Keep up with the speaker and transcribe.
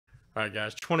Alright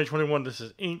guys, 2021, this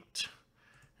is inked.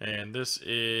 And this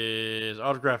is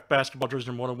autographed basketball jersey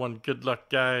number 101. Good luck,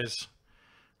 guys.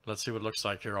 Let's see what it looks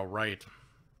like here. Alright.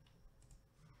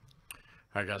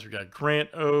 Alright guys, we got Grant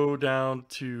O down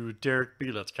to Derek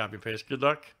B. Let's copy and paste. Good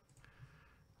luck.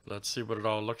 Let's see what it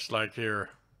all looks like here.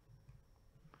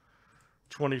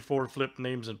 24 flip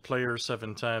names and players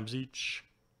 7 times each.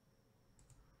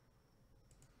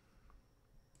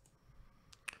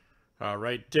 All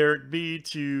right, Derek B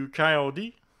to Kyle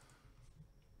D.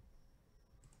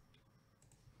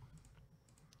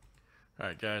 All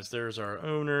right, guys, there's our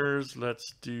owners.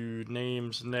 Let's do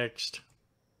names next.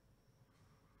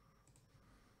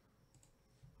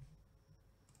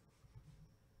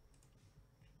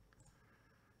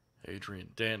 Adrian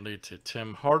Dantley to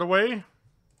Tim Hardaway.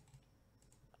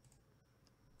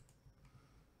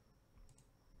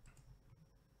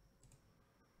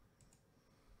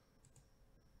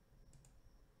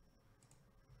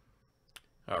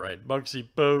 All right, Bugsy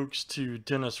Bogues to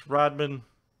Dennis Rodman.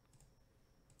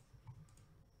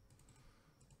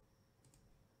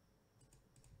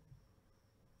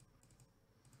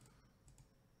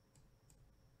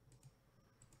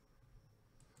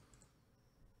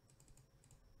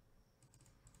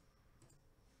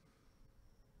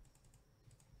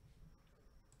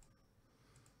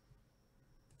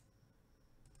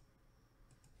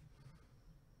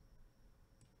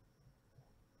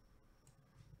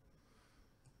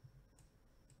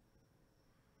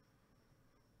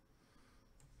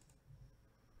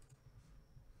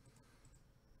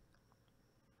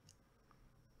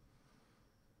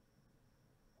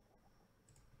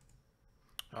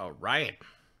 All right.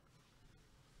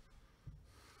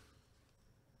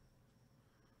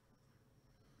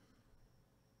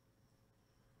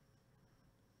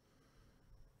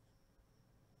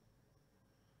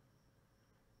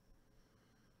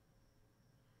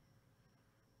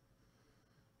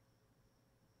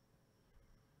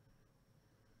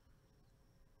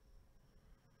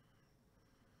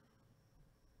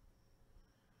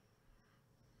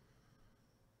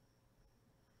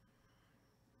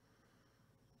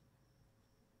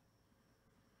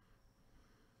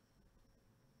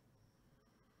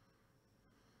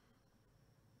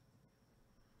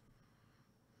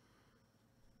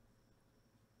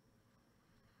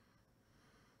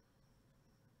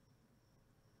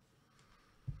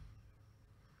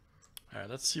 All right,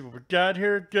 let's see what we got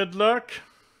here. Good luck.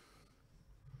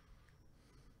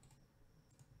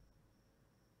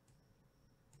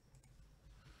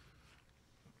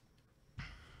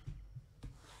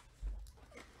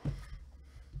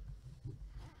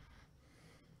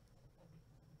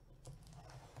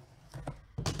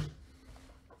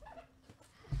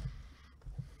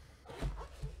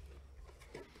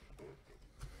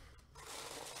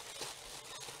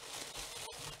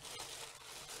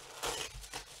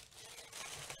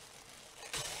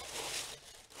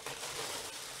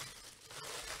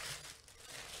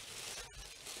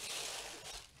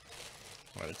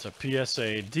 All right, it's a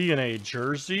PSA DNA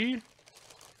jersey.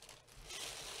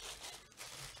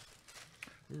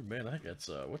 Ooh, man, I think that's,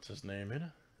 what's his name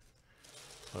here?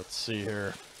 Let's see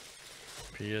here.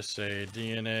 PSA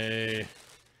DNA.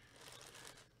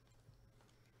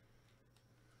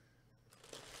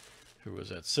 Who was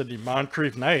that? Sidney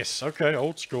Moncrief. Nice. Okay,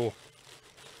 old school.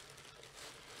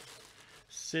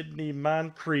 Sidney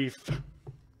Moncrief.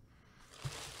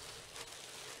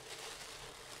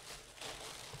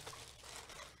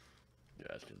 You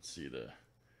guys can see the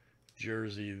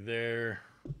jersey there.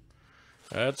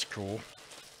 That's cool.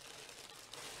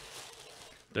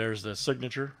 There's the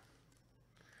signature.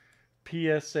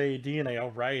 PSA DNA.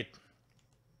 All right.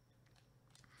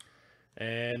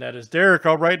 And that is Derek.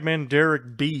 All right, man.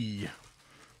 Derek B.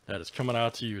 That is coming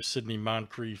out to you. Sidney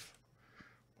Moncrief.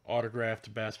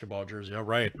 Autographed basketball jersey. All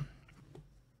right.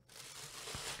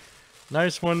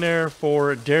 Nice one there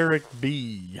for Derek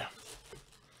B.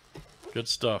 Good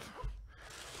stuff.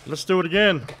 Let's do it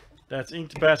again. That's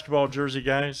inked basketball jersey,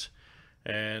 guys.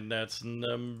 And that's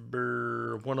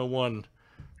number 101,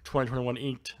 2021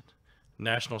 inked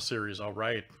National Series. All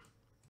right.